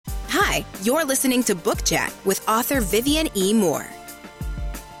Hi, you're listening to Book Chat with author Vivian E. Moore.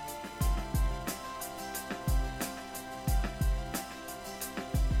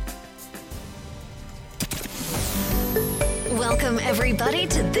 Welcome, everybody,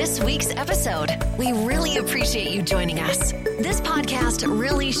 to this week's episode. We really appreciate you joining us. This podcast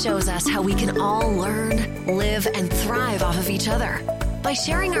really shows us how we can all learn, live, and thrive off of each other. By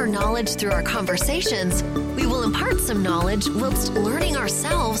sharing our knowledge through our conversations, we will impart some knowledge whilst learning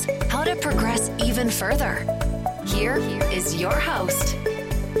ourselves how to progress even further. Here is your host.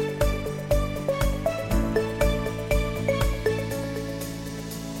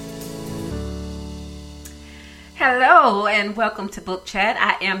 Hello and welcome to Book Chat.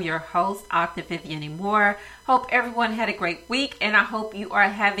 I am your host, author Vivian E. Moore. Hope everyone had a great week, and I hope you are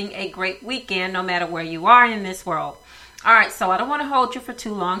having a great weekend no matter where you are in this world. All right, so I don't want to hold you for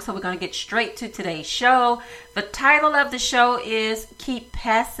too long, so we're going to get straight to today's show. The title of the show is Keep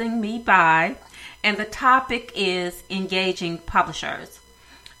Passing Me By, and the topic is engaging publishers.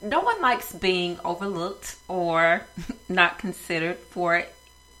 No one likes being overlooked or not considered for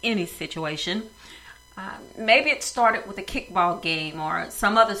any situation. Maybe it started with a kickball game or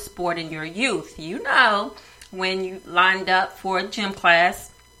some other sport in your youth. You know, when you lined up for a gym class,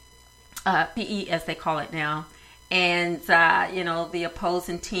 PE as they call it now, and, the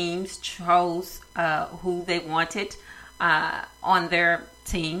opposing teams chose who they wanted on their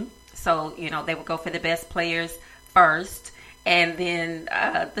team. So, they would go for the best players first, and then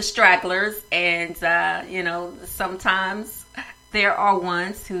the stragglers. And, sometimes there are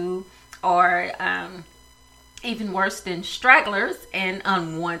ones who are even worse than stragglers and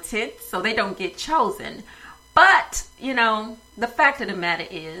unwanted, so they don't get chosen. But, the fact of the matter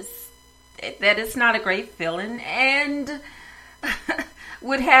is that it's not a great feeling, and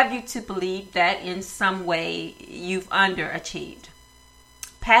would have you to believe that in some way you've underachieved.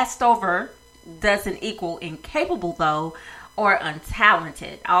 Passed over doesn't equal incapable, though, or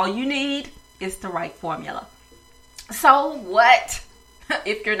untalented. All you need is the right formula. So what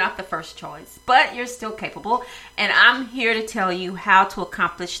if you're not the first choice, but you're still capable? And I'm here to tell you how to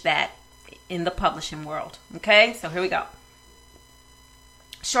accomplish that in the publishing world. Okay, so here we go.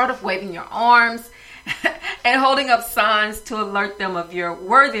 Short of waving your arms and holding up signs to alert them of your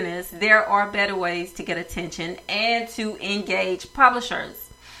worthiness, there are better ways to get attention and to engage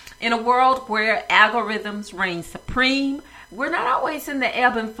publishers. In a world where algorithms reign supreme, we're not always in the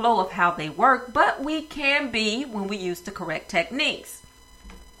ebb and flow of how they work, but we can be when we use the correct techniques.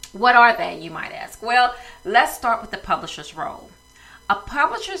 What are they, you might ask? Well, let's start with the publisher's role. A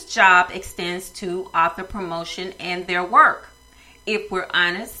publisher's job extends to author promotion and their work. If we're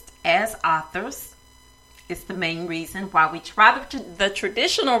honest, as authors, it's the main reason why we try the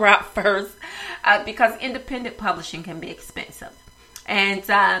traditional route first, because independent publishing can be expensive. And,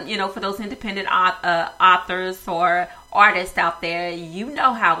 for those independent authors or artists out there, you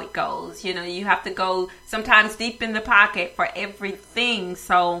know how it goes. You have to go sometimes deep in the pocket for everything.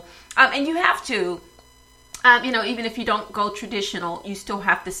 So, and you have to, even if you don't go traditional, you still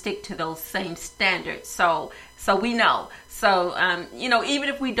have to stick to those same standards. So we know. So, even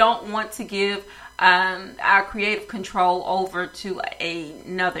if we don't want to give our creative control over to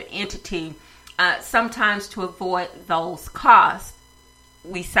another entity, sometimes to avoid those costs,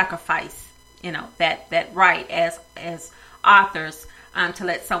 we sacrifice, that right as authors to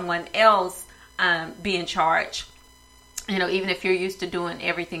let someone else be in charge. Even if you're used to doing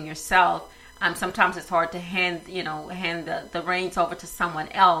everything yourself, sometimes it's hard to hand the reins over to someone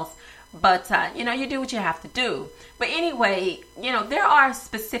else. But, you do what you have to do. But anyway, there are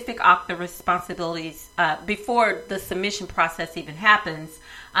specific author responsibilities before the submission process even happens,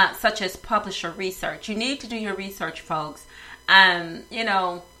 such as publisher research. You need to do your research, folks.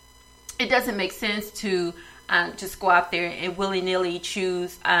 It doesn't make sense to just go out there and willy-nilly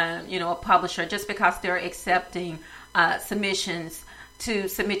choose, a publisher just because they're accepting submissions to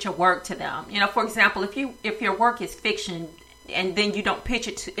submit your work to them. For example, if your work is fiction, and then you don't pitch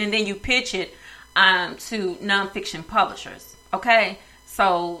it and then you pitch it to nonfiction publishers. Okay,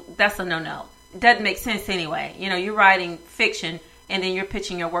 so that's a no-no. It doesn't make sense anyway. You're writing fiction and then you're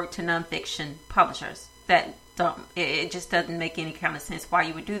pitching your work to nonfiction publishers. It just doesn't make any kind of sense why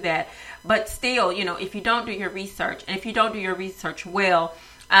you would do that. But still, if you don't do your research, and if you don't do your research well,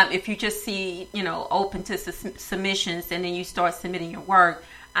 if you just see, open to submissions and then you start submitting your work,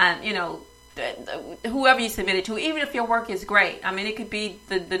 whoever you submit it to, even if your work is great, it could be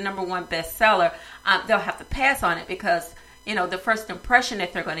the number one bestseller, they'll have to pass on it because, the first impression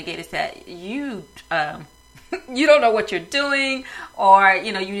that they're going to get is that you you don't know what you're doing, or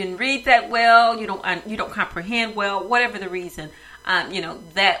you didn't read that well, you don't comprehend well, whatever the reason.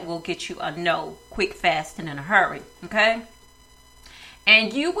 that will get you a no quick, fast, and in a hurry. Okay.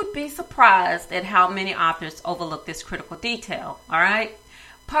 And you would be surprised at how many authors overlook this critical detail. All right.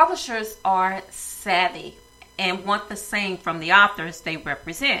 Publishers are savvy and want the same from the authors they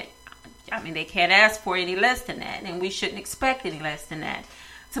represent. I mean, they can't ask for any less than that, and we shouldn't expect any less than that.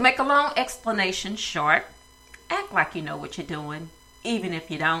 To make a long explanation short, act like you know what you're doing, even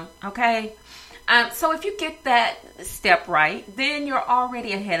if you don't, okay? So if you get that step right, then you're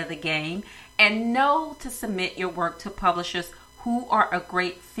already ahead of the game, and know to submit your work to publishers who are a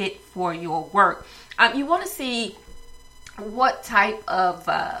great fit for your work. You want to see what type of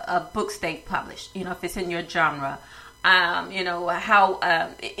books they've published, if it's in your genre. How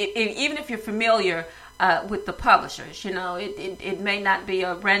even if you're familiar with the publishers, it may not be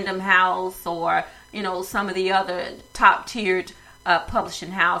a Random House or some of the other top tiered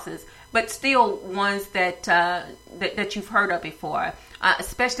publishing houses, but still ones that you've heard of before,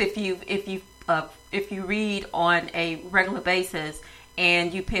 especially if you read on a regular basis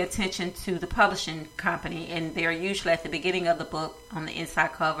and you pay attention to the publishing company, and they're usually at the beginning of the book on the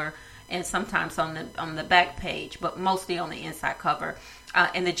inside cover, and sometimes on the back page, but mostly on the inside cover.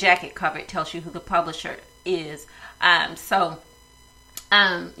 And the jacket cover, it tells you who the publisher is. Because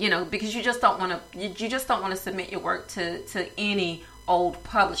you just don't want to submit your work to any old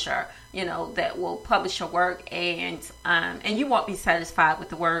publisher, that will publish your work, and you won't be satisfied with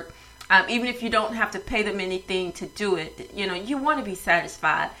the work. Even if you don't have to pay them anything to do it, you want to be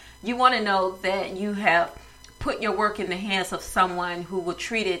satisfied. You want to know that you have put your work in the hands of someone who will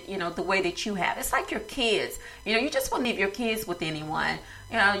treat it, the way that you have. It's like your kids. You just want to leave your kids with anyone.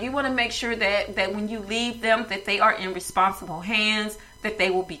 You want to make sure that when you leave them, that they are in responsible hands, that they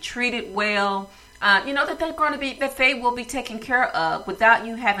will be treated well, that they will be taken care of without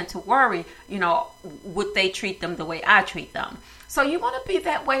you having to worry, would they treat them the way I treat them. So you want to be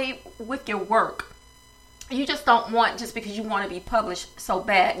that way with your work. You just don't want, just because you want to be published so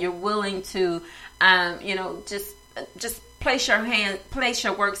bad, you're willing to, just place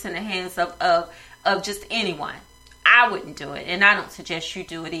your works in the hands of just anyone. I wouldn't do it, and I don't suggest you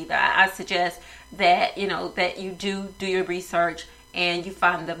do it either. I suggest that that you do your research and you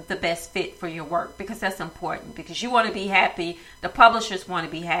find the best fit for your work, because that's important. Because you want to be happy, the publishers want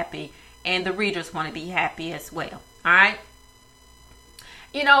to be happy, and the readers want to be happy as well. All right.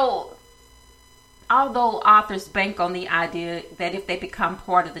 Although authors bank on the idea that if they become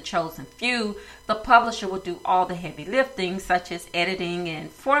part of the chosen few, the publisher will do all the heavy lifting, such as editing and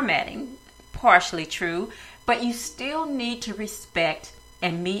formatting, partially true, but you still need to respect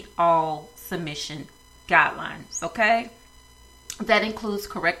and meet all submission guidelines, okay? That includes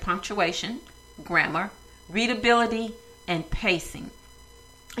correct punctuation, grammar, readability, and pacing.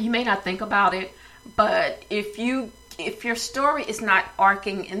 You may not think about it, but if your story is not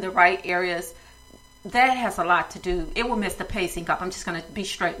arcing in the right areas, that has a lot to do. It will mess the pacing up. I'm just going to be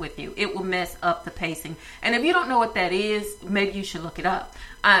straight with you. It will mess up the pacing. And if you don't know what that is, maybe you should look it up,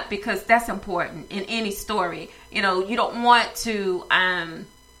 because that's important in any story. You don't want to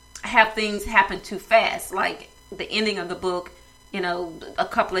have things happen too fast, like the ending of the book, a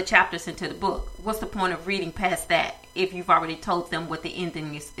couple of chapters into the book. What's the point of reading past that if you've already told them what the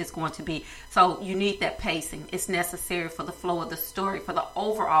ending is going to be? So you need that pacing. It's necessary for the flow of the story, for the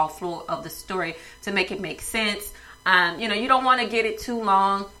overall flow of the story, to make it make sense. You don't want to get it too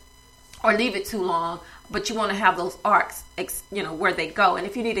long or leave it too long, but you want to have those arcs, where they go. And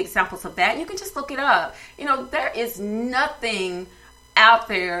if you need examples of that, you can just look it up. There is nothing out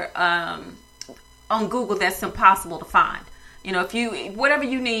there on Google that's impossible to find. Whatever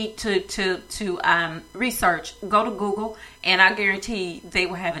you need to research, go to Google, and I guarantee they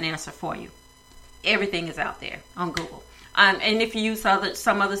will have an answer for you. Everything is out there on Google. And if you use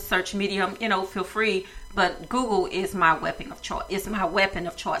some other search medium, feel free. But Google is my weapon of choice.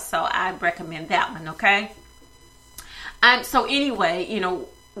 So I recommend that one. Okay. So anyway,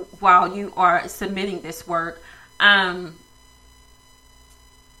 while you are submitting this work,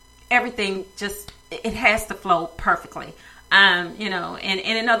 everything it has to flow perfectly. And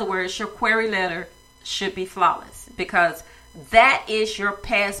in other words, your query letter should be flawless, because that is your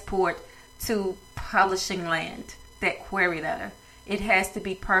passport to publishing land, that query letter. It has to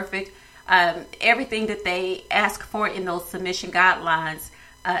be perfect. Everything that they ask for in those submission guidelines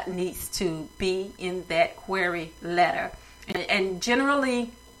needs to be in that query letter. And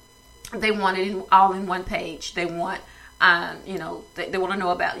generally, they want it all in one page. They want, they want to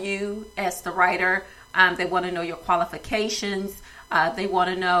know about you as the writer. They want to know your qualifications. They want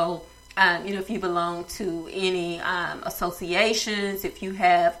to know, if you belong to any associations, if you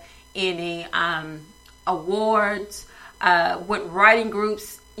have any awards, what writing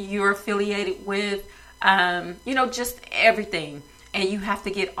groups you're affiliated with, just everything. And you have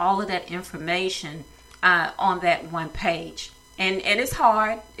to get all of that information on that one page. And it's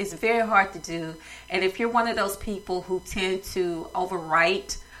hard. It's very hard to do. And if you're one of those people who tend to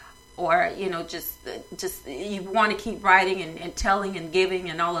overwrite, or, just you want to keep writing and telling and giving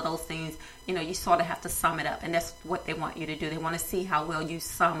and all of those things, you sort of have to sum it up. And that's what they want you to do. They want to see how well you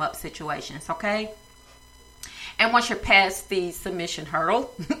sum up situations, okay? And once you're past the submission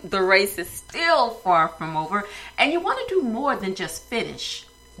hurdle, the race is still far from over. And you want to do more than just finish.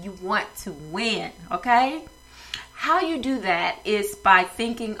 You want to win, okay? How you do that is by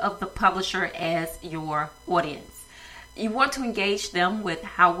thinking of the publisher as your audience. You want to engage them with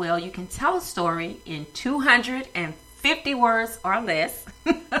how well you can tell a story in 250 words or less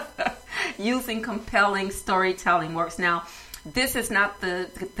using compelling storytelling works. Now, this is not the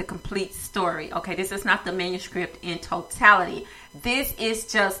complete story, okay? This is not the manuscript in totality. This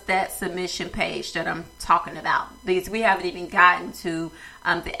is just that submission page that I'm talking about. Because we haven't even gotten to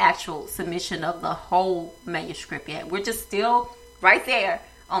the actual submission of the whole manuscript yet. We're just still right there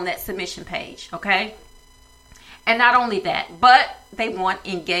on that submission page, okay? And not only that, but they want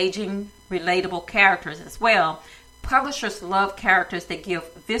engaging, relatable characters as well. Publishers love characters that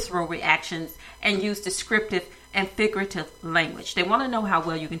give visceral reactions and use descriptive and figurative language. They want to know how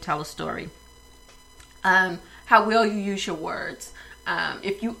well you can tell a story, how well you use your words,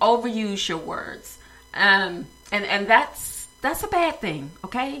 if you overuse your words, and that's a bad thing,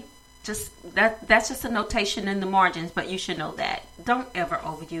 okay? That's just a notation in the margins, but you should know that. Don't ever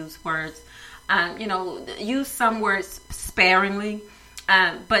overuse words. Use some words sparingly,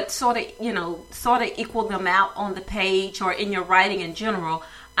 but sort of equal them out on the page or in your writing in general,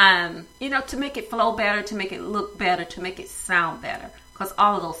 to make it flow better, to make it look better, to make it sound better, because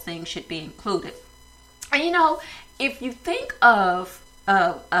all of those things should be included. And, if you think of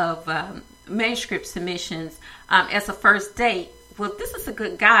manuscript submissions as a first date, well, this is a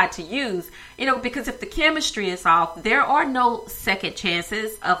good guide to use, because if the chemistry is off, there are no second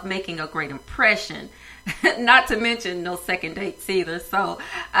chances of making a great impression, not to mention no second dates either. So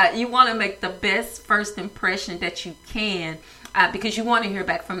you want to make the best first impression that you can, because you want to hear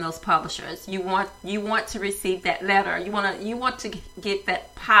back from those publishers. You want to receive that letter. You want to get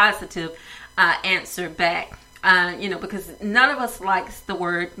that positive answer back, because none of us likes the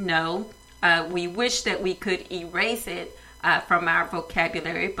word no. We wish that we could erase it from our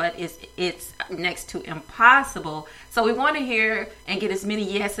vocabulary, but it's next to impossible. So we want to hear and get as many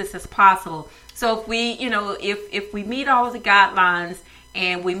yeses as possible. So if we, if we meet all of the guidelines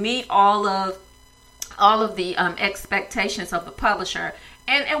and we meet all of the expectations of the publisher,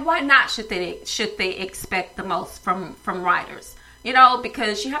 and why not should they expect the most from writers?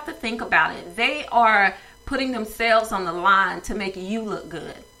 Because you have to think about it. They are putting themselves on the line to make you look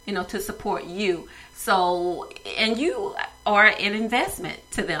good, to support you. So, and you are an investment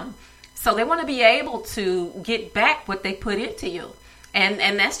to them. So they want to be able to get back what they put into you. And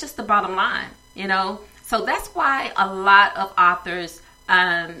that's just the bottom line, So that's why a lot of authors,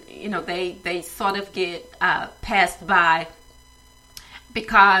 they sort of get passed by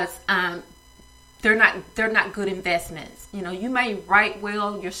because they're not good investments. You may write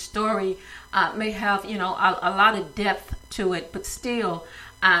well, your story may have, a lot of depth to it, but still,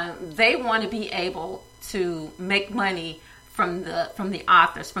 they want to be able to make money from the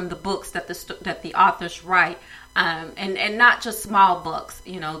authors, from the books that the authors write, and not just small books.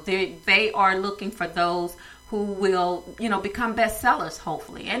 They are looking for those who will become bestsellers,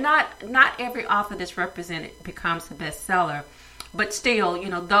 hopefully. And not every author that's represented becomes a bestseller, but still,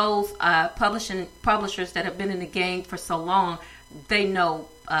 those publishers that have been in the game for so long, they know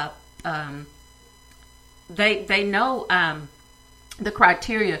they know the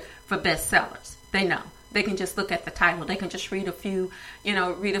criteria for bestsellers. They know. They can just look at the title. They can just read a few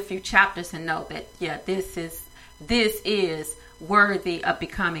chapters and know that, yeah, this is worthy of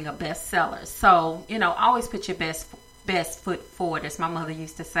becoming a bestseller. So, always put your best foot forward, as my mother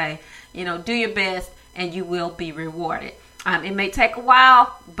used to say. Do your best and you will be rewarded. It may take a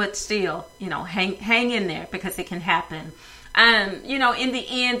while, but still, hang in there, because it can happen. In the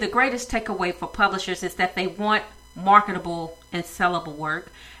end, the greatest takeaway for publishers is that they want marketable and sellable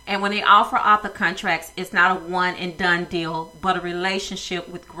work. And when they offer author contracts, it's not a one and done deal, but a relationship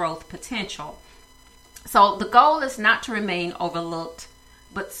with growth potential. So the goal is not to remain overlooked,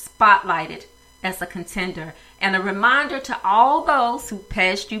 but spotlighted as a contender. And a reminder to all those who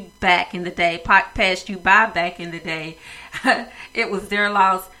passed you by back in the day, it was their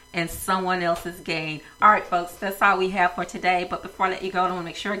loss and someone else's gain. All right, folks, that's all we have for today. But before I let you go, I want to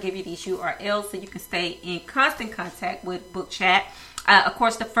make sure I give you these URLs so you can stay in constant contact with Book Chat. Of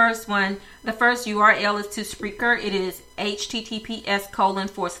course, the first URL is to Spreaker. It is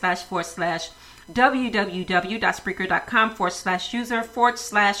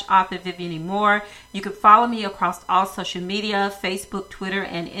https://www.spreaker.com/user/author Vivian E. Moore. You can follow me across all social media, Facebook, Twitter,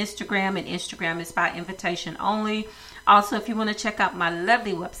 and Instagram. And Instagram is by invitation only. Also, if you want to check out my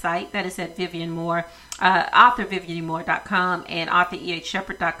lovely website, that is at Vivian Moore, authorvivianemoore.com and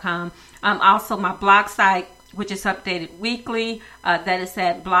authorehshepard.com. Also, my blog site, which is updated weekly, that is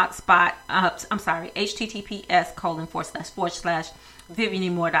at Blogspot.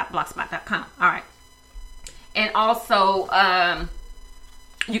 https://vivianemoore.blogspot.com. All right. And also,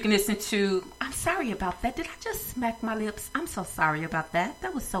 you can listen to, I'm sorry about that. Did I just smack my lips? I'm so sorry about that.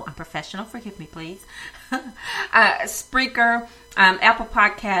 That was so unprofessional. Forgive me, please. Spreaker, Apple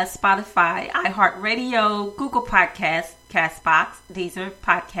Podcasts, Spotify, iHeartRadio, Google Podcasts, Castbox, Deezer,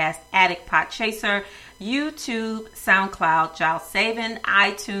 Podcast Addict, Podchaser, YouTube, SoundCloud, Giles Savin,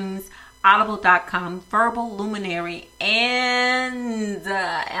 iTunes, Audible.com, Verbal, Luminary, and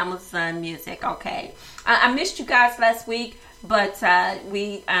Amazon Music. Okay. I missed you guys last week, but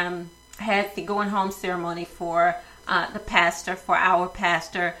we had the going home ceremony for our pastor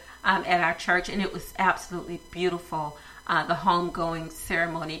at our church, and it was absolutely beautiful. The homegoing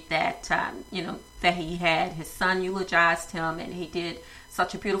ceremony that that he had. His son eulogized him, and he did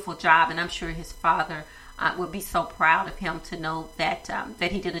such a beautiful job, and I'm sure his father would be so proud of him to know that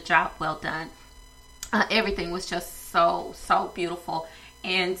that he did a job well done. Everything was just so beautiful.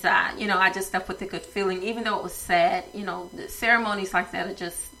 And, I just left with a good feeling, even though it was sad. The ceremonies like that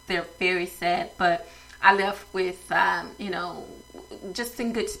they're very sad. But I left with, just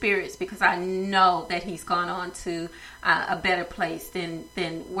in good spirits, because I know that he's gone on to a better place than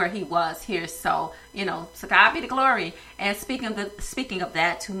where he was here. So, so God be the glory. And speaking of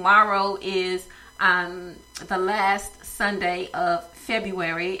that, tomorrow is the last Sunday of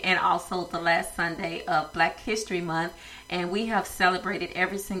February and also the last Sunday of Black History Month. And we have celebrated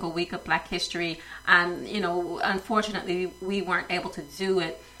every single week of Black History. Unfortunately, we weren't able to do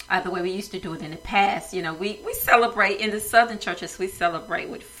it the way we used to do it in the past. We celebrate in the Southern churches. We celebrate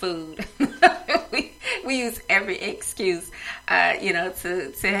with food. we use every excuse,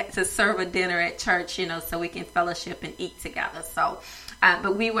 to serve a dinner at church, so we can fellowship and eat together. So,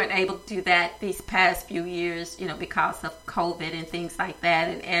 but we weren't able to do that these past few years, because of COVID and things like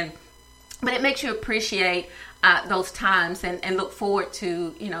that. But it makes you appreciate those times and look forward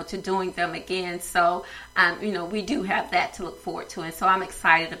to, to doing them again. So, we do have that to look forward to. And so I'm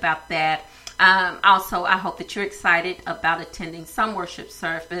excited about that. Also, I hope that you're excited about attending some worship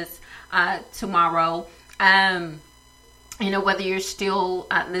service tomorrow. Whether you're still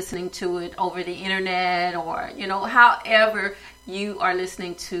listening to it over the internet or, however you are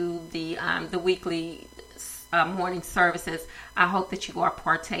listening to the weekly morning services, I hope that you are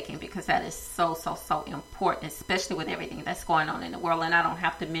partaking, because that is so important, especially with everything that's going on in the world. And I don't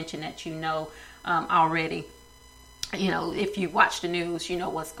have to mention that already. If you watch the news, you know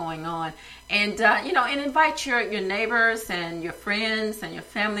what's going on. And, and invite your neighbors and your friends and your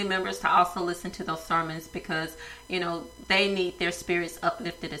family members to also listen to those sermons, because, they need their spirits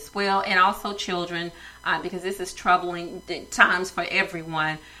uplifted as well. And also children, because this is troubling times for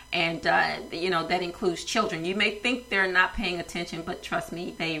everyone. And, that includes children. You may think they're not paying attention, but trust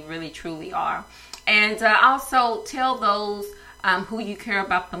me, they really, truly are. And also tell those who you care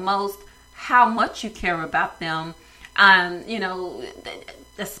about the most how much you care about them,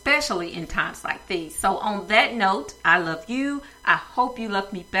 especially in times like these. So on that note, I love you. I hope you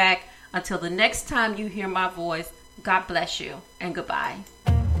love me back. Until the next time you hear my voice, God bless you and goodbye.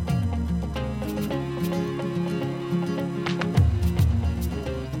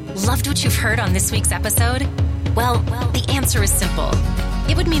 Loved what you've heard on this week's episode? Well, the answer is simple.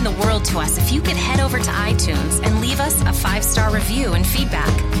 It would mean the world to us if you could head over to iTunes and leave us a 5-star review and feedback.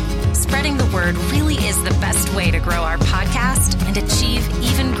 Spreading the word really is the best way to grow our podcast and achieve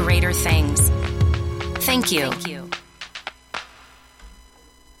even greater things. Thank you.